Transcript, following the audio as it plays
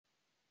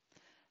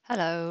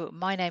Hello,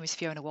 my name is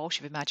Fiona Walsh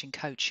of Imagine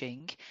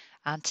Coaching,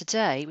 and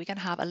today we're going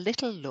to have a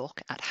little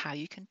look at how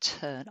you can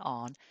turn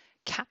on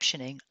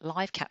captioning,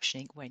 live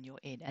captioning, when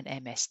you're in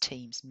an MS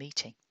Teams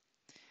meeting.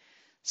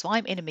 So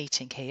I'm in a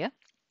meeting here,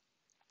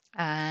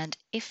 and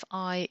if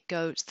I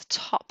go to the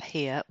top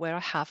here where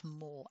I have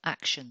more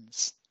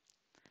actions,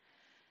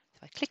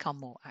 if I click on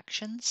more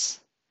actions,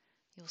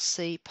 you'll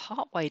see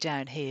partway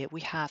down here we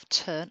have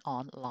turn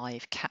on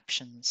live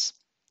captions.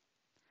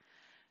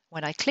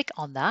 When I click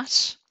on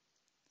that,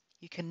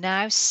 you can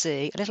now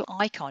see a little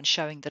icon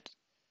showing that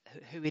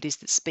who it is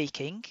that's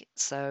speaking.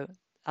 So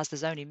as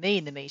there's only me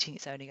in the meeting,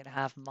 it's only going to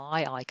have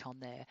my icon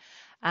there.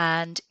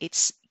 And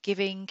it's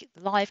giving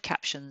live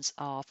captions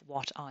of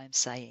what I'm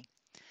saying.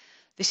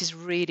 This is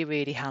really,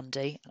 really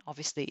handy. And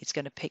obviously, it's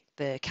going to pick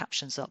the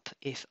captions up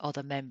if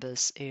other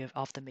members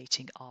of the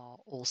meeting are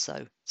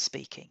also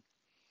speaking.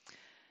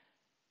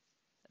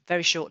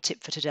 Very short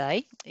tip for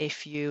today.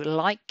 If you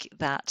like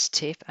that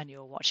tip and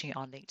you're watching it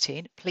on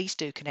LinkedIn, please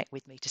do connect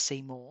with me to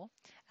see more.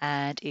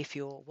 And if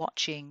you're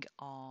watching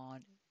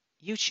on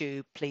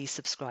YouTube, please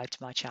subscribe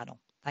to my channel.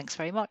 Thanks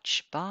very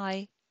much.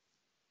 Bye.